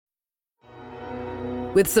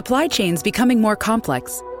With supply chains becoming more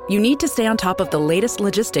complex, you need to stay on top of the latest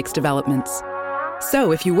logistics developments.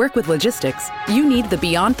 So if you work with logistics, you need the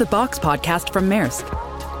Beyond the Box podcast from Maersk.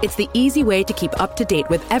 It's the easy way to keep up to date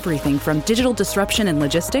with everything from digital disruption in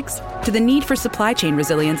logistics to the need for supply chain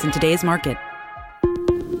resilience in today's market.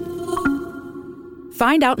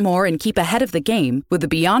 Find out more and keep ahead of the game with the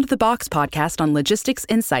Beyond the Box podcast on logistics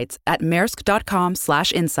insights at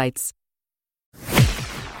maersk.com/insights.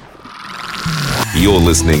 You're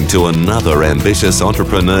listening to another ambitious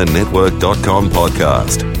entrepreneurnetwork.com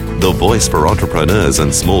podcast, the voice for entrepreneurs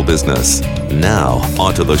and small business. Now,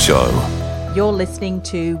 onto the show. You're listening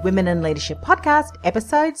to Women in Leadership Podcast,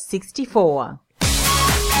 episode 64.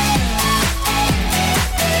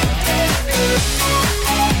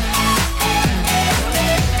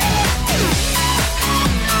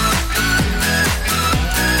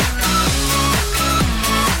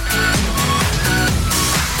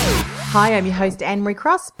 Hi, I'm your host, Anne-Marie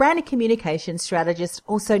Cross, brand and communication strategist,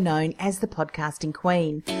 also known as the Podcasting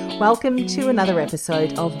Queen. Welcome to another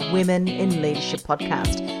episode of Women in Leadership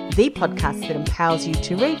Podcast, the podcast that empowers you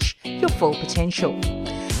to reach your full potential.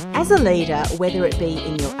 As a leader, whether it be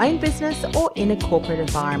in your own business or in a corporate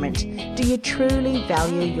environment, do you truly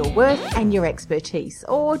value your worth and your expertise,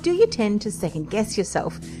 or do you tend to second guess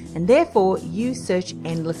yourself and therefore you search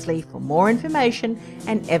endlessly for more information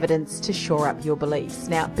and evidence to shore up your beliefs?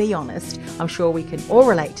 Now, be honest, I'm sure we can all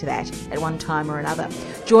relate to that at one time or another.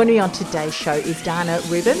 Joining me on today's show is Dana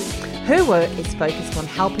Rubin. Her work is focused on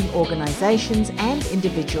helping organisations and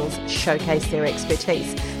individuals showcase their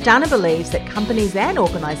expertise. Dana believes that companies and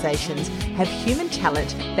organisations have human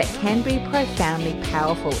talent that can be profoundly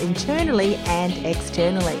powerful internally and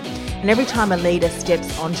externally. And every time a leader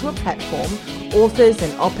steps onto a platform, authors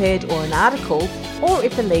an op-ed or an article, or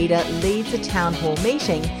if a leader leads a town hall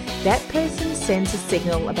meeting, that person sends a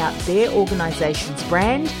signal about their organisation's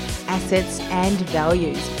brand, assets and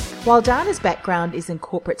values. While Dana's background is in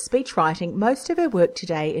corporate speechwriting, most of her work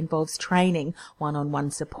today involves training,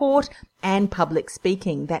 one-on-one support and public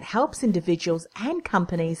speaking that helps individuals and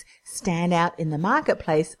companies stand out in the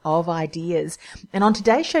marketplace of ideas. And on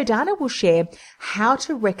today's show, Dana will share how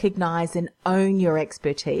to recognise and own your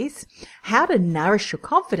expertise, how to nourish your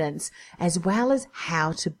confidence, as well as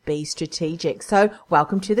how to be strategic. So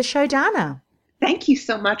welcome to the show, Dana. Thank you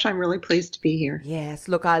so much. I'm really pleased to be here. Yes.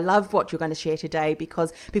 Look, I love what you're going to share today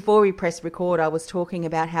because before we press record, I was talking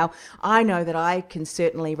about how I know that I can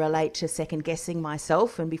certainly relate to second guessing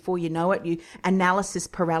myself. And before you know it, analysis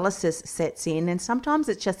paralysis sets in. And sometimes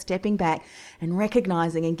it's just stepping back and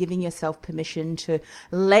recognizing and giving yourself permission to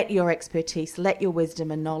let your expertise, let your wisdom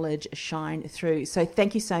and knowledge shine through. So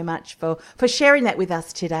thank you so much for sharing that with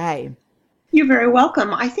us today. You're very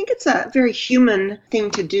welcome. I think it's a very human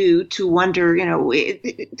thing to do, to wonder,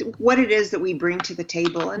 what it is that we bring to the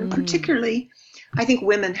table. And particularly, I think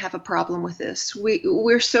women have a problem with this.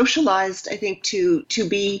 We're socialized, I think, to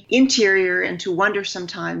be interior and to wonder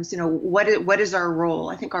sometimes, what is our role?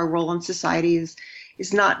 I think our role in society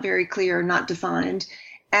is not very clear, not defined.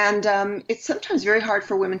 And it's sometimes very hard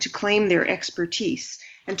for women to claim their expertise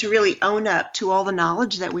and to really own up to all the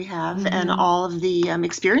knowledge that we have and all of the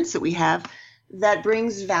experience that we have that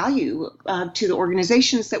brings value to the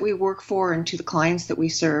organizations that we work for and to the clients that we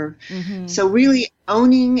serve. So really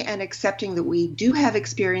owning and accepting that we do have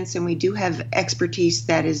experience and we do have expertise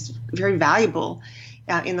that is very valuable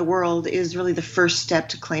in the world is really the first step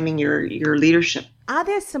to claiming your leadership. Are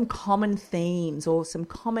there some common themes or some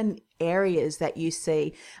common areas that you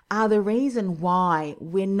see are the reason why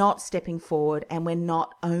we're not stepping forward and we're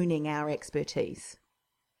not owning our expertise?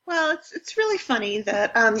 Well, it's really funny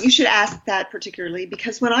that you should ask that particularly,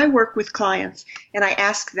 because when I work with clients and I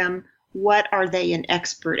ask them, what are they an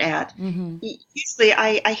expert at? Usually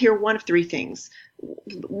I hear one of three things.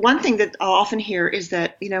 One thing that I'll often hear is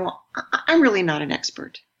that, I'm really not an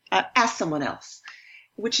expert. Ask someone else,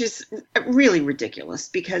 which is really ridiculous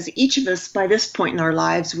because each of us by this point in our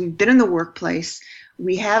lives, we've been in the workplace.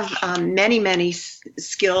 We have many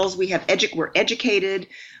skills. We're educated.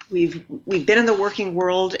 We've been in the working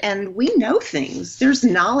world and we know things. There's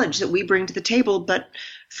knowledge that we bring to the table, but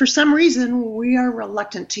for some reason we are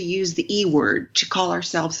reluctant to use the E word to call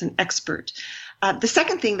ourselves an expert. The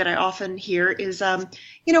second thing that I often hear is,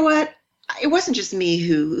 it wasn't just me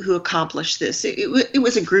who accomplished this. It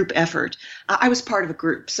was a group effort. I was part of a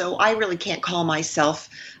group, so I really can't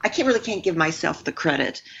can't give myself the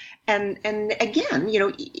credit. And again,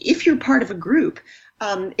 if you're part of a group,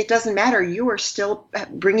 it doesn't matter. You are still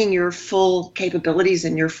bringing your full capabilities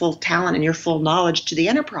and your full talent and your full knowledge to the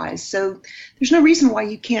enterprise. So there's no reason why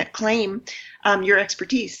you can't claim your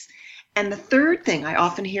expertise. And the third thing I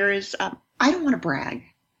often hear is, I don't want to brag,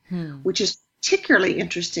 which is particularly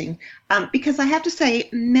interesting because I have to say,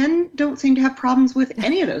 men don't seem to have problems with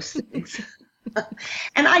any of those things.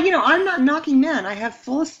 And I'm not knocking men. I have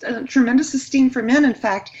tremendous esteem for men. In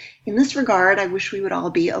fact, in this regard, I wish we would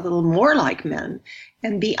all be a little more like men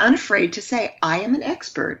and be unafraid to say, I am an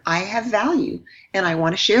expert. I have value, and I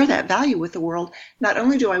want to share that value with the world. Not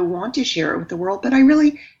only do I want to share it with the world, but I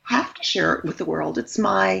really have to share it with the world. It's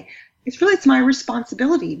my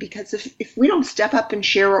responsibility, because if we don't step up and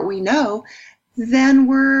share what we know, then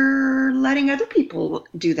we're letting other people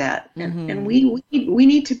do that. And we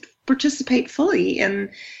need to participate fully in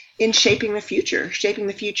shaping the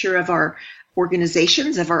future of our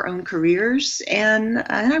organizations, of our own careers, and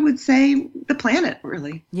I would say the planet,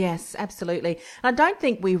 really. Yes, absolutely. I don't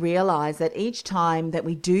think we realize that each time that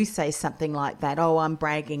we do say something like that, oh, I'm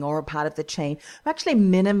bragging or a part of the team, we're actually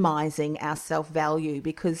minimizing our self-value,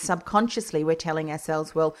 because subconsciously we're telling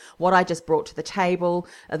ourselves, well, what I just brought to the table,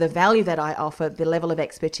 the value that I offer, the level of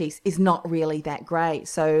expertise is not really that great.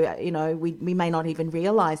 So, we may not even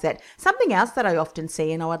realize that. Something else that I often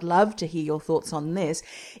see, and I'd love to hear your thoughts on this,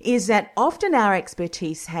 is that often our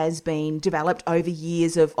expertise has been developed over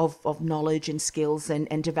years of knowledge and skills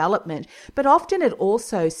and development, but often it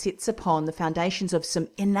also sits upon the foundations of some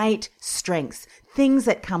innate strengths, things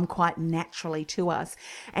that come quite naturally to us.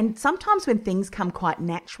 And sometimes when things come quite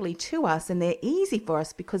naturally to us and they're easy for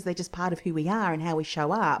us because they're just part of who we are and how we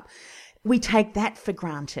show up, we take that for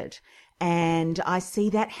granted. And I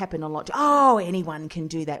see that happen a lot. Oh, anyone can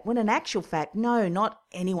do that. When in actual fact, no, not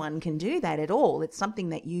anyone can do that at all. It's something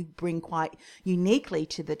that you bring quite uniquely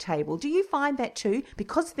to the table. Do you find that too?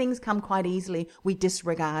 Because things come quite easily, we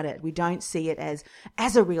disregard it. We don't see it as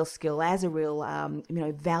a real skill, as a real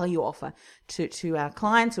value offer to our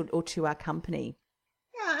clients or to our company.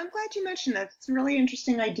 Yeah, I'm glad you mentioned that. It's a really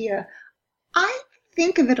interesting idea. I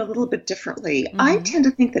think of it a little bit differently. I tend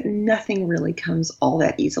to think that nothing really comes all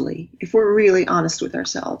that easily, if we're really honest with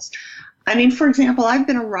ourselves. I mean, for example, I've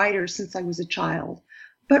been a writer since I was a child,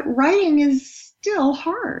 but writing is still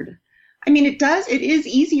hard. I mean, it is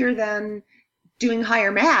easier than doing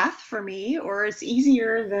higher math for me, or it's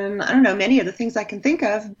easier than, I don't know, many of the things I can think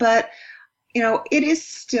of, but, it is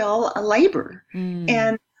still a labor.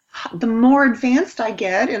 And the more advanced I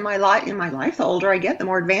get in my life, the older I get, the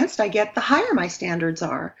more advanced I get, the higher my standards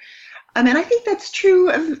are. And I think that's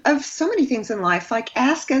true of so many things in life. Like,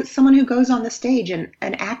 ask someone who goes on the stage, an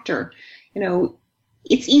actor,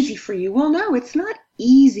 it's easy for you. Well, no, it's not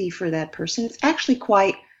easy for that person. It's actually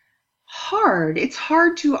quite hard. It's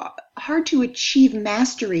hard to achieve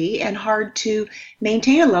mastery and hard to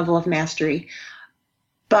maintain a level of mastery.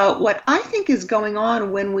 But what I think is going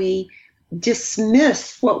on when we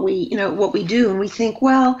dismiss what we do, and we think,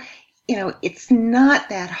 well, it's not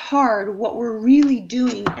that hard. What we're really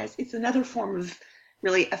doing is it's another form of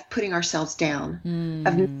putting ourselves down,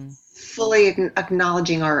 of fully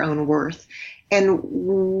acknowledging our own worth.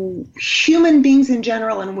 And human beings in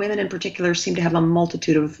general, and women in particular, seem to have a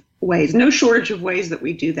multitude of ways, no shortage of ways that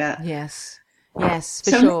we do that. Yes,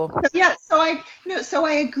 for sure. Yeah, so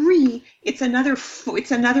I agree. It's another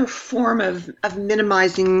form of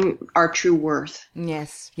minimizing our true worth.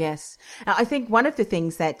 Yes. Now, I think one of the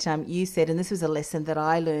things that you said, and this was a lesson that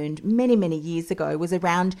I learned many, many years ago, was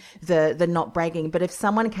around the not bragging. But if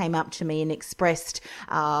someone came up to me and expressed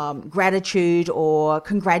gratitude or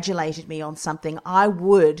congratulated me on something, I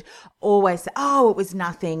would always say, oh, it was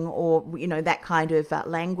nothing, or, that kind of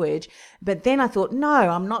language. But then I thought, no,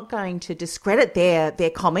 I'm not going to discredit their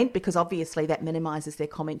comment, because obviously that minimizes their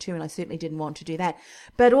comment too. And I certainly didn't want to do that.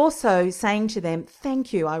 But also saying to them,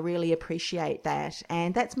 thank you, I really appreciate that.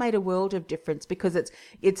 And that's made a world of difference, because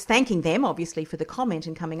it's thanking them obviously for the comment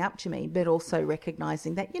and coming up to me, but also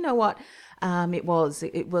recognizing that, what, it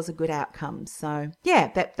was a good outcome. So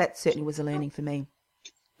yeah, that certainly was a learning for me.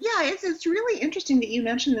 Yeah, it's really interesting that you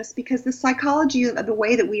mentioned this, because the psychology of the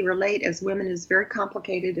way that we relate as women is very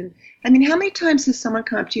complicated. And I mean, how many times has someone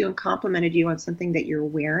come up to you and complimented you on something that you're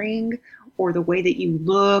wearing, or the way that you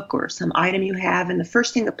look, or some item you have, and the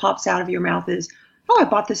first thing that pops out of your mouth is, oh, I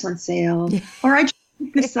bought this on sale, or I just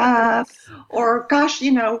picked this up, or gosh,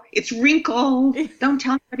 it's wrinkled, don't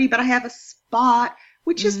tell anybody, but I have a spot,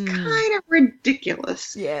 which is kind of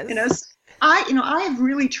ridiculous. Yes. I have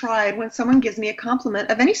really tried, when someone gives me a compliment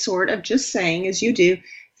of any sort, of just saying, as you do,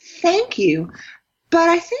 thank you. But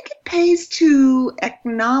I think it pays to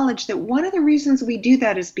acknowledge that one of the reasons we do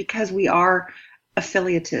that is because we are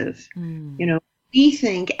affiliative. we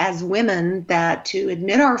think as women that to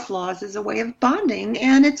admit our flaws is a way of bonding,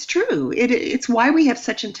 and it's true. It's why we have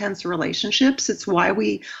such intense relationships. It's why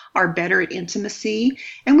we are better at intimacy,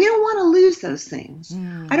 and we don't want to lose those things.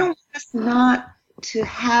 I don't want us not to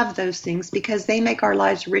have those things because they make our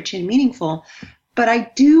lives rich and meaningful, but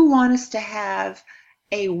I do want us to have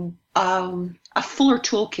a fuller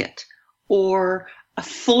toolkit or a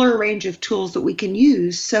fuller range of tools that we can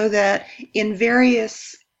use so that in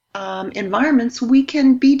various environments we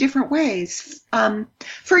can be different ways.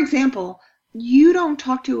 For example, you don't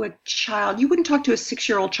talk to a child, you wouldn't talk to a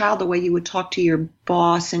 6-year-old child the way you would talk to your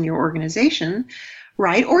boss in your organization,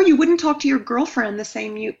 right? Or you wouldn't talk to your girlfriend the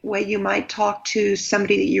same way you might talk to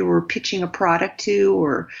somebody that you were pitching a product to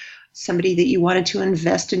or somebody that you wanted to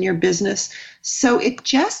invest in your business. So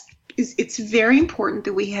it's very important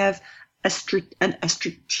that we have a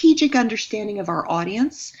strategic understanding of our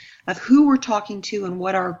audience, of who we're talking to and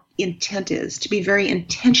what our intent is, to be very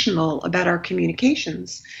intentional about our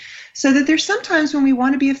communications. So that there's sometimes when we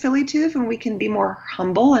want to be affiliative and we can be more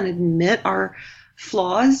humble and admit our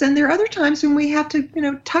flaws, and there are other times when we have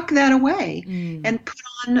to, tuck that away and put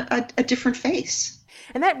on a different face.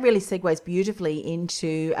 And that really segues beautifully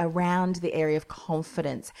into around the area of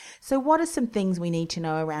confidence. So what are some things we need to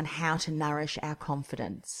know around how to nourish our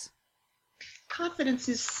confidence? Confidence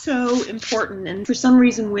is so important, and for some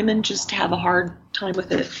reason women just have a hard time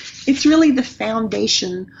with it. It's really the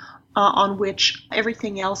foundation on which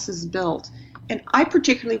everything else is built. And I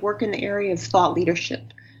particularly work in the area of thought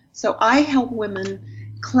leadership. So I help women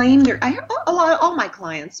claim all my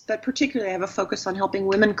clients, but particularly I have a focus on helping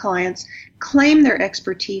women clients claim their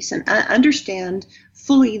expertise and understand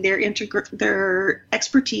fully their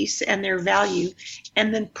expertise and their value,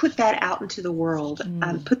 and then put that out into the world,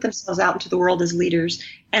 put themselves out into the world as leaders.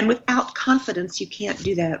 And without confidence, you can't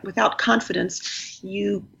do that. Without confidence,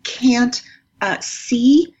 you can't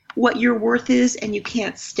see what your worth is, and you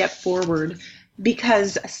can't step forward.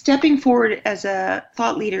 Because stepping forward as a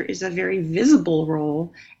thought leader is a very visible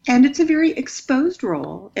role, and it's a very exposed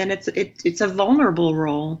role, and it's a vulnerable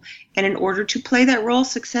role. And in order to play that role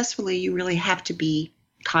successfully, you really have to be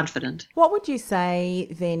confident. What would you say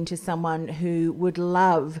then to someone who would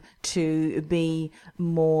love to be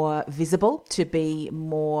more visible, to be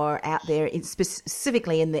more out there,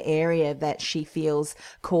 specifically in the area that she feels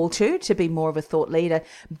called to be more of a thought leader,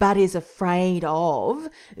 but is afraid of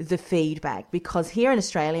the feedback? Because here in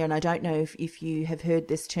Australia, and I don't know if you have heard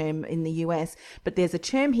this term in the US, but there's a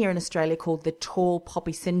term here in Australia called the tall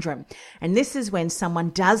poppy syndrome. And this is when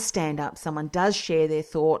someone does stand up, someone does share their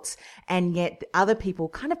thoughts, and yet other people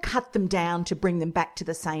kind of cut them down to bring them back to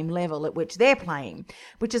the same level at which they're playing,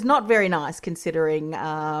 which is not very nice considering,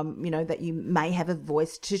 that you may have a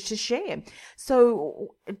voice to share.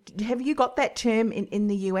 So have you got that term in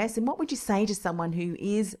the US? And what would you say to someone who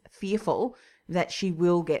is fearful that she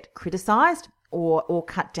will get criticized or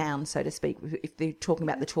cut down, so to speak, if they're talking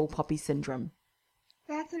about the tall poppy syndrome?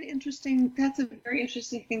 That's a very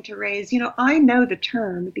interesting thing to raise. I know the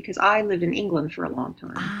term because I lived in England for a long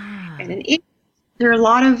time. And in England, there are a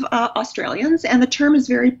lot of Australians, and the term is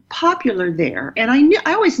very popular there. And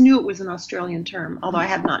I always knew it was an Australian term, although I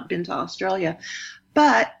have not been to Australia.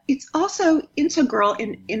 But it's also integral,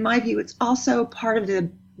 in my view, it's also part of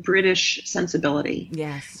the British sensibility.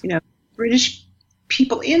 Yes. British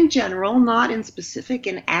people in general, not in specific,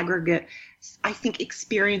 in aggregate, I think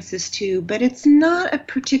experience this too, but it's not a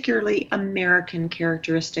particularly American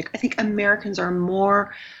characteristic. I think Americans are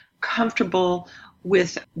more comfortable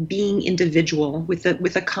with being individual, with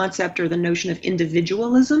the concept or the notion of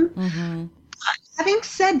individualism. Mm-hmm. Having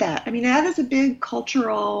said that, that is a big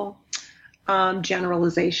cultural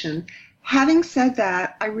generalization. Having said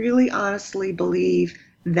that, I really honestly believe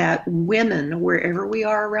that women, wherever we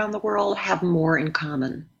are around the world, have more in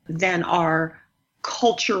common than our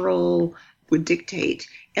cultural would dictate.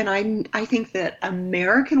 And I think that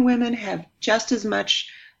American women have just as much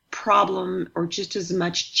problem or just as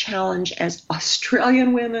much challenge as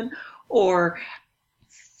Australian women or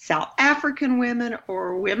South African women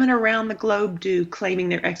or women around the globe do, claiming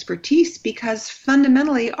their expertise, because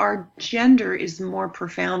fundamentally our gender is more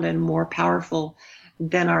profound and more powerful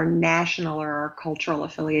than our national or our cultural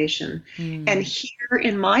affiliation. And here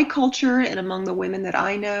in my culture and among the women that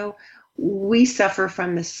I know, we suffer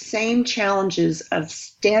from the same challenges of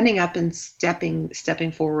standing up and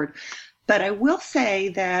stepping forward. But I will say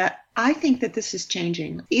that I think that this is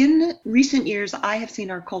changing. In recent years, I have seen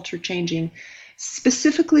our culture changing.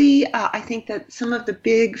 Specifically, I think that some of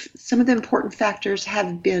the important factors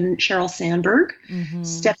have been Sheryl Sandberg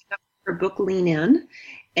stepping up with her book Lean In,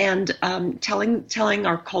 and telling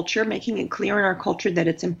our culture, making it clear in our culture that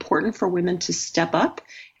it's important for women to step up.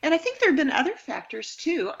 And I think there have been other factors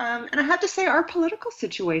too. And I have to say our political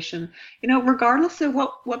situation, regardless of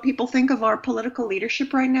what people think of our political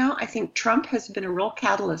leadership right now, I think Trump has been a real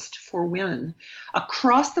catalyst for women.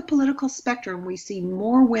 Across the political spectrum, we see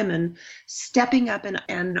more women stepping up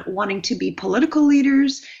and wanting to be political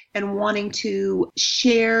leaders and wanting to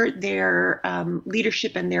share their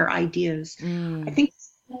leadership and their ideas. I think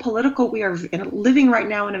we are living right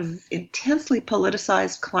now in an intensely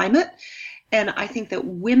politicized climate. And I think that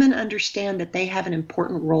women understand that they have an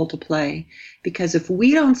important role to play, because if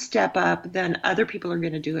we don't step up, then other people are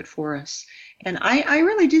going to do it for us. And I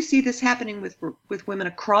really do see this happening with women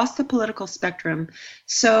across the political spectrum.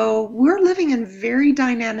 So we're living in very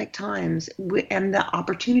dynamic times, and the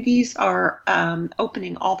opportunities are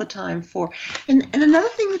opening all the time and another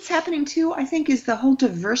thing that's happening too, I think, is the whole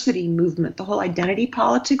diversity movement, the whole identity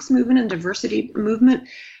politics movement and diversity movement.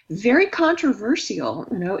 Very controversial,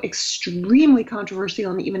 extremely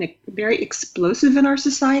controversial, and even very explosive in our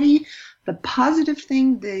society. The positive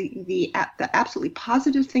thing, the absolutely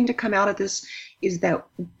positive thing to come out of this is that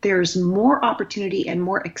there's more opportunity and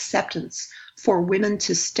more acceptance for women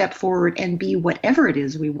to step forward and be whatever it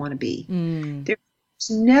is we want to be. There's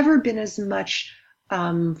never been as much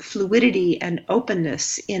fluidity and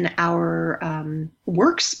openness in our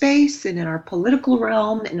workspace and in our political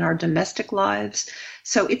realm and in our domestic lives.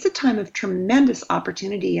 So it's a time of tremendous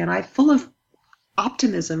opportunity, and I'm full of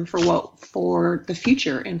optimism for the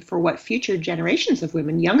future and for what future generations of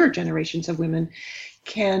women, younger generations of women,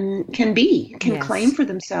 can yes. claim for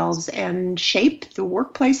themselves and shape the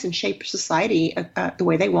workplace and shape society the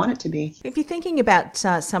way they want it to be. If you're thinking about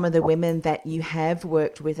some of the women that you have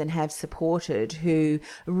worked with and have supported who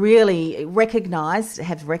really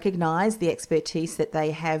have recognized the expertise that they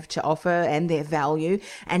have to offer and their value,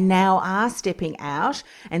 and now are stepping out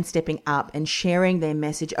and stepping up and sharing their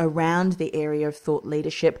message around the area of thought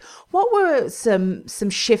leadership, what were some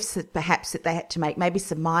shifts that perhaps that they had to make, maybe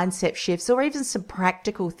some mindset shifts or even some practical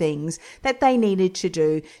things that they needed to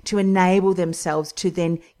do to enable themselves to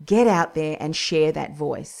then get out there and share that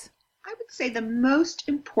voice? I would say the most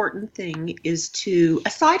important thing is to,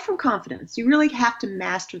 aside from confidence, you really have to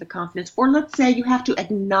master the confidence, or let's say you have to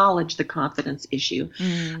acknowledge the confidence issue.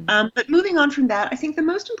 But moving on from that, I think the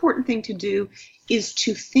most important thing to do is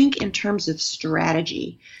to think in terms of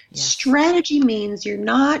strategy. Yes. Strategy means you're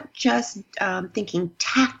not just thinking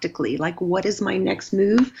tactically, like what is my next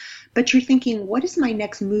move, but you're thinking, what is my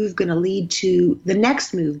next move going to lead to the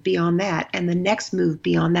next move beyond that and the next move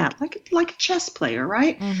beyond that, like a chess player,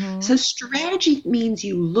 right? Mm-hmm. So strategy means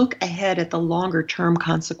you look ahead at the longer term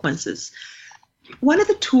consequences. One of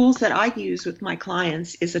the tools that I use with my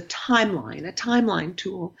clients is a timeline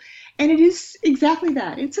tool. And it is exactly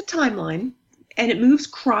that. It's a timeline. And it moves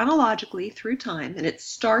chronologically through time, and it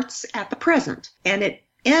starts at the present, and it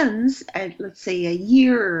ends at, let's say, a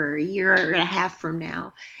year or a year and a half from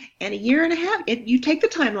now. And a year and a half, you take the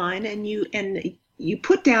timeline and you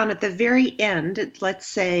put down at the very end, let's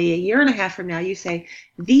say a year and a half from now, you say,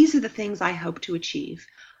 these are the things I hope to achieve.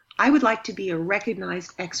 I would like to be a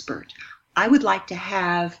recognized expert. I would like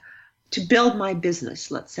to build my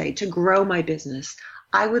business, let's say, to grow my business.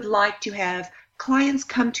 I would like to have clients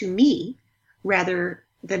come to me rather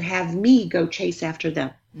than have me go chase after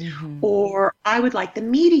them. Mm-hmm. Or I would like the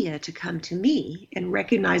media to come to me and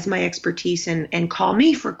recognize my expertise and call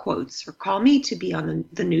me for quotes or call me to be on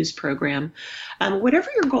the news program.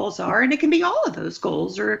 Whatever your goals are, and it can be all of those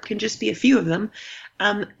goals or it can just be a few of them,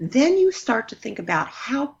 then you start to think about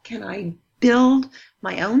how can I build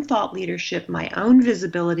my own thought leadership, my own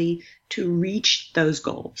visibility to reach those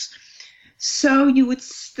goals. So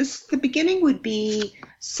the beginning would be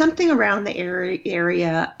something around the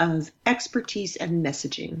area of expertise and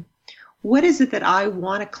messaging. What is it that I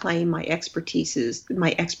want to claim my expertise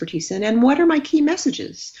in, and what are my key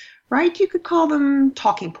messages, right? You could call them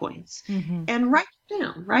talking points. Mm-hmm. And write it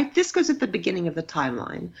down, right? This goes at the beginning of the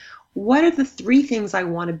timeline. What are the 3 things I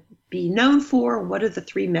want to be known for? And what are the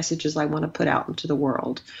 3 messages I want to put out into the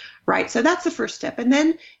world, right? So that's the first step. And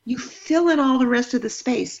then you fill in all the rest of the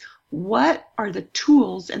space. What are the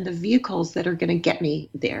tools and the vehicles that are going to get me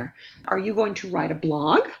there? Are you going to write a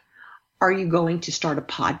blog? Are you going to start a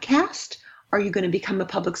podcast? Are you going to become a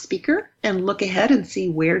public speaker and look ahead and see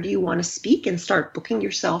where do you want to speak and start booking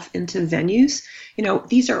yourself into venues?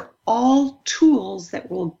 These are all tools that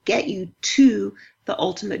will get you to the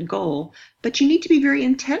ultimate goal, but you need to be very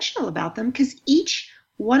intentional about them because each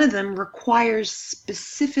one of them requires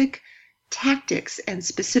specific tactics and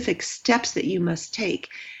specific steps that you must take.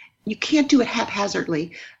 You can't do it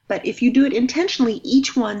haphazardly. But if you do it intentionally,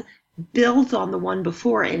 each one builds on the one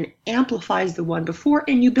before and amplifies the one before,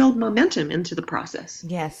 and you build momentum into the process.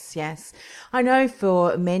 Yes, yes. I know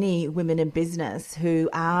for many women in business who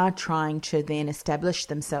are trying to then establish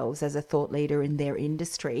themselves as a thought leader in their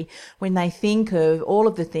industry, when they think of all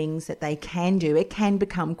of the things that they can do, it can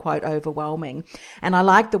become quite overwhelming. And I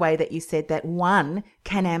like the way that you said that one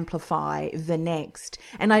can amplify the next.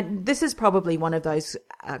 And this is probably one of those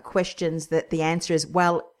questions that the answer is,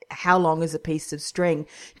 well, how long is a piece of string?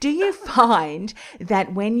 Do you find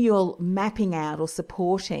that when you're mapping out or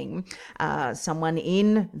supporting someone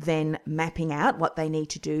in then mapping out what they need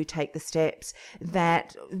to do, take the steps,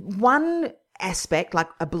 that one aspect like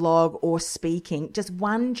a blog or speaking, just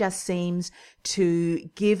seems to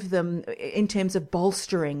give them, in terms of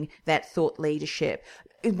bolstering that thought leadership,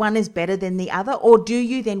 one is better than the other? Or do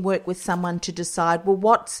you then work with someone to decide, well,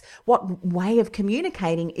 what way of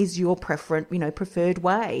communicating is your preferred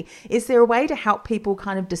way? Is there a way to help people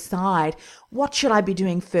kind of decide, what should I be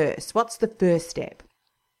doing first? What's the first step?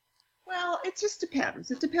 Well, it just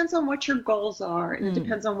depends. It depends on what your goals are, and it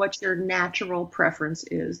depends on what your natural preference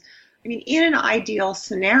is. I mean, in an ideal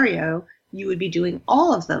scenario, you would be doing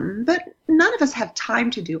all of them, but none of us have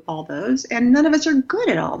time to do all those, and none of us are good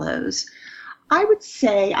at all those. I would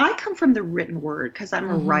say I come from the written word because I'm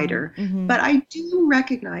a writer, but I do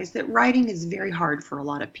recognize that writing is very hard for a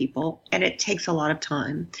lot of people, and it takes a lot of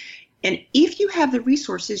time. And if you have the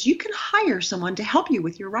resources, you can hire someone to help you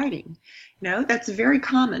with your writing. That's very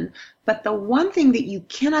common. But the one thing that you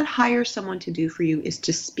cannot hire someone to do for you is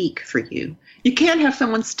to speak for you. You can't have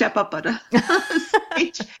someone step up at a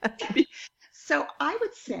stage. So I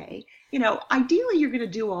would say, ideally you're going to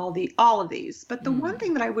do all of these. But the one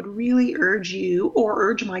thing that I would really urge you or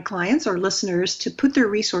urge my clients or listeners to put their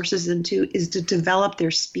resources into is to develop their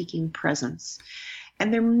speaking presence.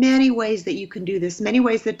 And there are many ways that you can do this, many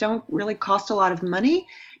ways that don't really cost a lot of money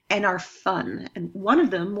and are fun. And one of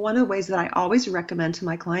the ways that I always recommend to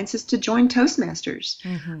my clients is to join Toastmasters.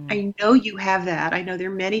 I know you have that. I know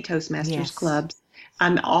there are many Toastmasters clubs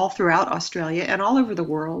all throughout Australia and all over the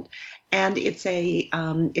world. And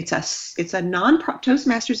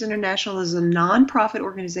Toastmasters International is a nonprofit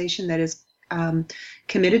organization that is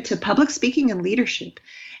committed to public speaking and leadership.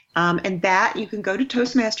 And that you can go to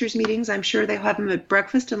Toastmasters meetings. I'm sure they'll have them at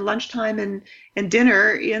breakfast and lunchtime and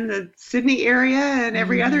dinner in the Sydney area and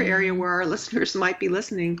every other area where our listeners might be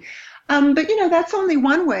listening. But that's only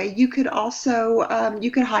one way. You could also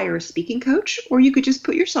you could hire a speaking coach, or you could just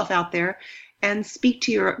put yourself out there and speak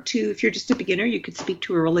to if you're just a beginner, you could speak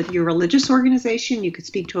to your religious organization. You could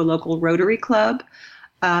speak to a local Rotary Club.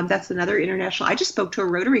 That's another international. I just spoke to a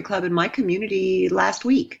Rotary Club in my community last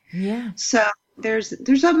week. Yeah. So there's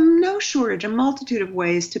no shortage, a multitude of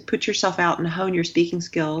ways to put yourself out and hone your speaking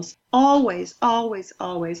skills. Always, always,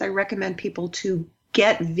 always, I recommend people to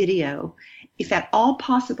get video. If at all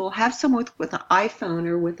possible, have someone with an iPhone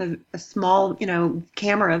or with a small,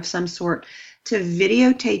 camera of some sort to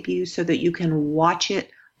videotape you so that you can watch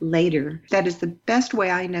it later. That is the best way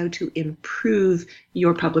I know to improve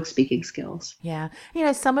your public speaking skills. Yeah.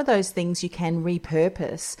 Some of those things you can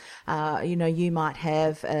repurpose. You might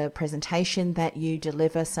have a presentation that you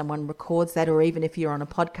deliver, someone records that, or even if you're on a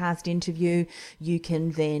podcast interview, you can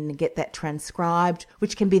then get that transcribed,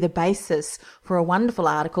 which can be the basis for a wonderful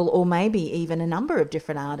article, or maybe even a number of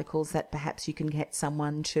different articles that perhaps you can get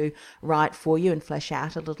someone to write for you and flesh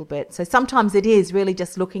out a little bit. So sometimes it is really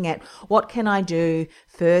just looking at what can I do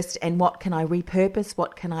first and what can I repurpose,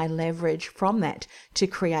 what can I leverage from that to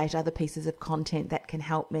create other pieces of content that can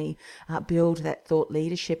help me build that thought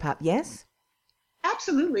leadership up. Yes?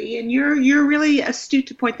 Absolutely. And you're really astute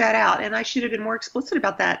to point that out. And I should have been more explicit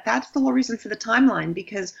about that. That's the whole reason for the timeline,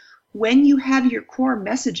 because when you have your core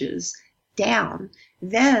messages down,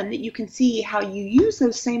 then you can see how you use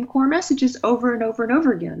those same core messages over and over and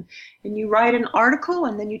over again. And you write an article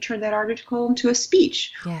and then you turn that article into a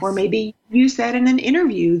speech. Yes. Or maybe use that in an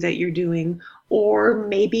interview that you're doing, or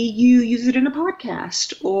maybe you use it in a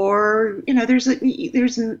podcast, or there's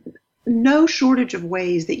no shortage of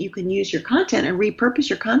ways that you can use your content and repurpose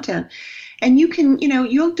your content. And you can,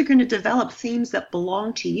 you're going to develop themes that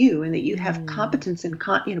belong to you and that you have competence and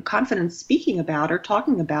confidence speaking about or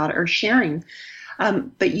talking about or sharing.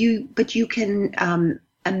 But you can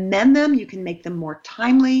amend them. You can make them more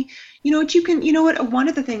timely. One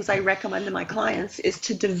of the things I recommend to my clients is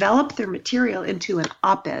to develop their material into an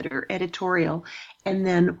op-ed or editorial, and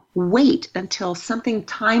then wait until something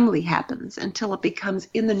timely happens, until it becomes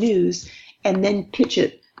in the news, and then pitch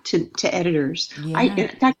it to editors. Yeah. In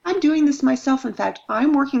fact, I'm doing this myself. In fact,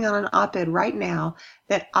 I'm working on an op-ed right now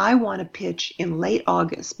that I want to pitch in late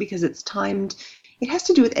August because it's timed It has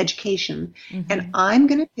to do with education. And I'm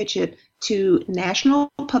going to pitch it to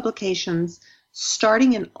national publications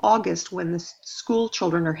starting in August when the school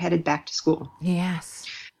children are headed back to school. Yes.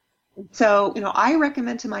 So, I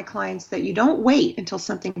recommend to my clients that you don't wait until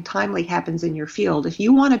something timely happens in your field. If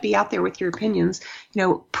you want to be out there with your opinions,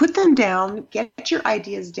 put them down, get your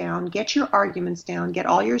ideas down, get your arguments down, get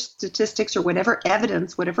all your statistics or whatever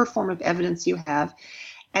evidence, whatever form of evidence you have,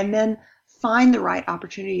 and then find the right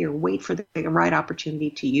opportunity or wait for the right opportunity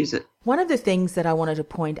to use it. One of the things that I wanted to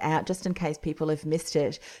point out, just in case people have missed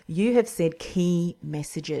it, you have said key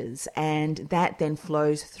messages, and that then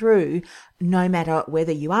flows through no matter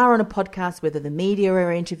whether you are on a podcast, whether the media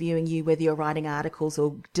are interviewing you, whether you're writing articles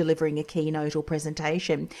or delivering a keynote or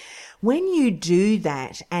presentation. When you do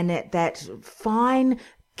that and that fine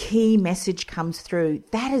key message comes through,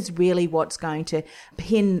 that is really what's going to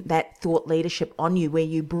pin that thought leadership on you, where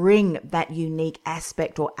you bring that unique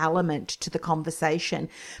aspect or element to the conversation.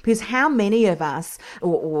 Because how many of us,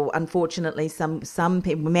 or unfortunately some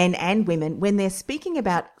people, men and women, when they're speaking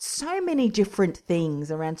about so many different things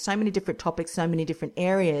around so many different topics, so many different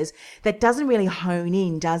areas, that doesn't really hone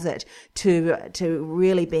in, does it, to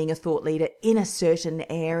really being a thought leader in a certain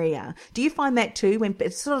area? Do you find that too, when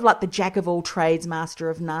it's sort of like the jack of all trades, master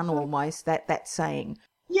of none, almost, that saying?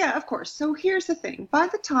 Yeah, of course. So here's the thing. By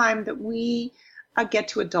the time that we get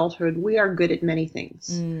to adulthood, we are good at many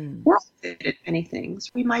things. We're all good at many things.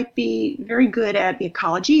 We might be very good at the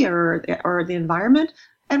ecology or the environment,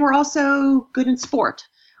 and we're also good in sport,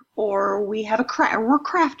 or we have we're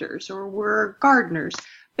crafters, or we're gardeners.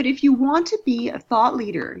 But if you want to be a thought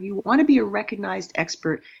leader, you want to be a recognized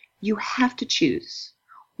expert, you have to choose.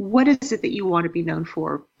 What is it that you want to be known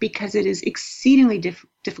for? Because it is exceedingly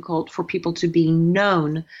difficult for people to be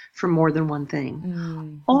known for more than one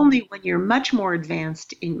thing. Only when you're much more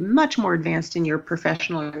advanced in your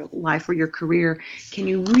professional life or your career can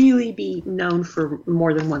you really be known for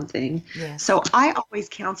more than one thing. Yes. So I always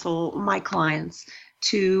counsel my clients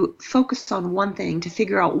to focus on one thing, to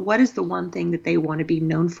figure out what is the one thing that they want to be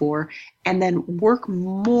known for, and then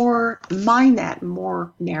mine that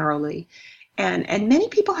more narrowly. And many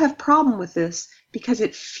people have problem with this because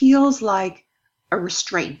it feels like a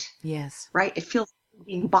restraint. Yes. Right? It feels like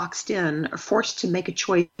being boxed in or forced to make a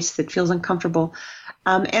choice that feels uncomfortable.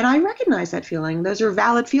 And I recognize that feeling. Those are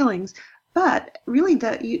valid feelings. But really,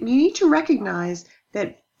 you need to recognize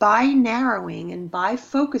that by narrowing and by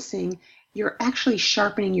focusing, you're actually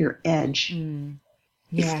sharpening your edge.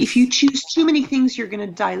 Yes. If you choose too many things, you're going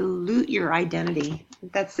to dilute your identity.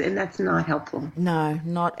 That's not helpful. No,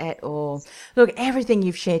 not at all. Look, everything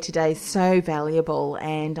you've shared today is so valuable,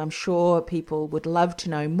 and I'm sure people would love to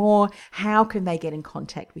know more. How can they get in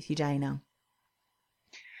contact with you, Dana?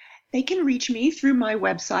 They can reach me through my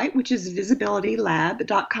website, which is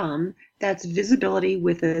visibilitylab.com. That's visibility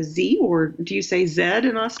with a Z, or do you say Z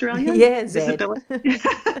in Australia? Yeah, Z. Visibility.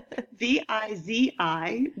 VIZIBILITY,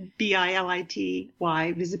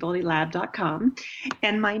 visibilitylab.com.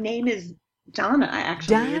 And my name is Donna,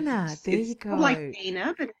 actually. Donna, there you go. It's like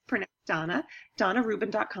Dana, but it's pronounced Donna,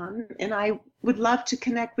 DonnaRubin.com. And I would love to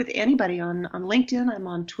connect with anybody on LinkedIn. I'm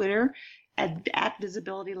on Twitter at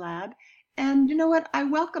Visibility Lab. And you know what?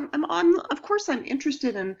 Of course, I'm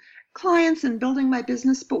interested in clients and building my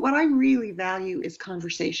business, but what I really value is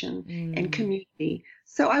conversation and community.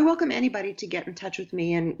 So I welcome anybody to get in touch with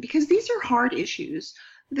me, and because these are hard issues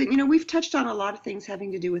that, we've touched on a lot of things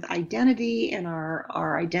having to do with identity and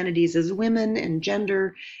our identities as women and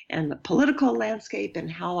gender and the political landscape and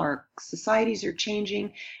how our societies are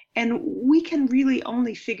changing. And we can really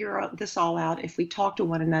only figure this all out if we talk to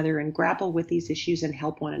one another and grapple with these issues and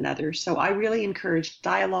help one another. So I really encourage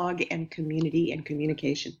dialogue and community and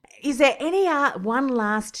communication. Is there any one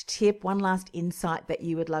last tip, one last insight that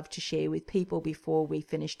you would love to share with people before we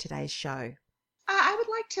finish today's show? I would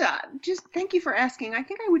like to just thank you for asking. I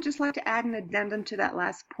think I would just like to add an addendum to that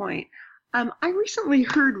last point. I recently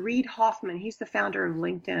heard Reid Hoffman. He's the founder of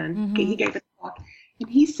LinkedIn. He gave a talk, and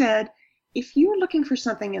he said, if you're looking for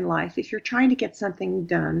something in life, if you're trying to get something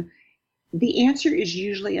done, the answer is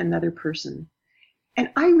usually another person. And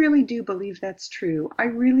I really do believe that's true. I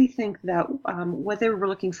really think that whether we're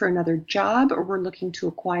looking for another job or we're looking to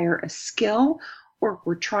acquire a skill or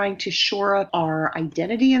we're trying to shore up our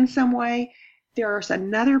identity in some way, there's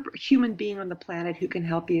another human being on the planet who can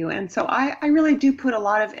help you. And so I really do put a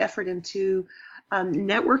lot of effort into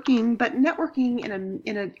networking, but networking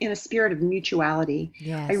in a spirit of mutuality.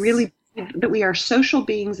 Yes. I really believe that we are social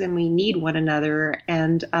beings and we need one another.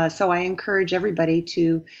 And so I encourage everybody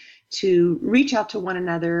to to reach out to one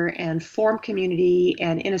another and form community,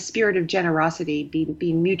 and in a spirit of generosity,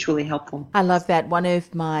 be mutually helpful. I love that. One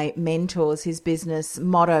of my mentors, his business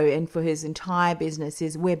motto and for his entire business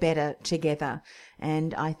is "We're better together."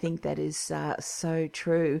 And I think that is so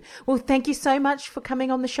true. Well, thank you so much for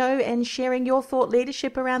coming on the show and sharing your thought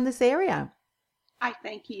leadership around this area. I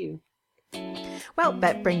thank you. Well,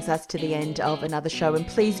 that brings us to the end of another show, and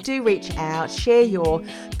please do reach out, share your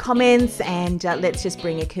comments, and let's just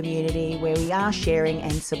bring a community where we are sharing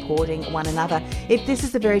and supporting one another. If this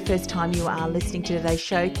is the very first time you are listening to today's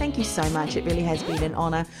show, thank you so much. It really has been an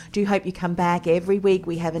honour. Do hope you come back. Every week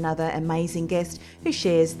we have another amazing guest who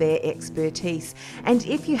shares their expertise. And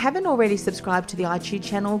if you haven't already subscribed to the iTunes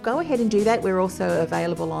channel, go ahead and do that. We're also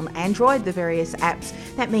available on Android, the various apps.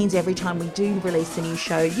 That means every time we do release a new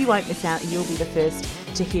show, you won't miss out. You'll be the first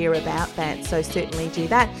to hear about that. So certainly do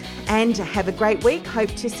that. And have a great week.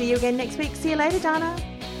 Hope to see you again next week. See you later, Dana.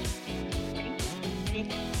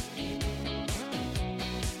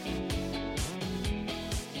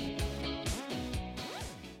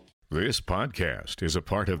 This podcast is a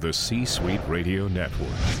part of the C-Suite Radio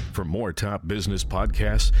Network. For more top business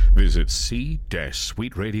podcasts, visit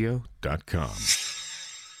c-suiteradio.com.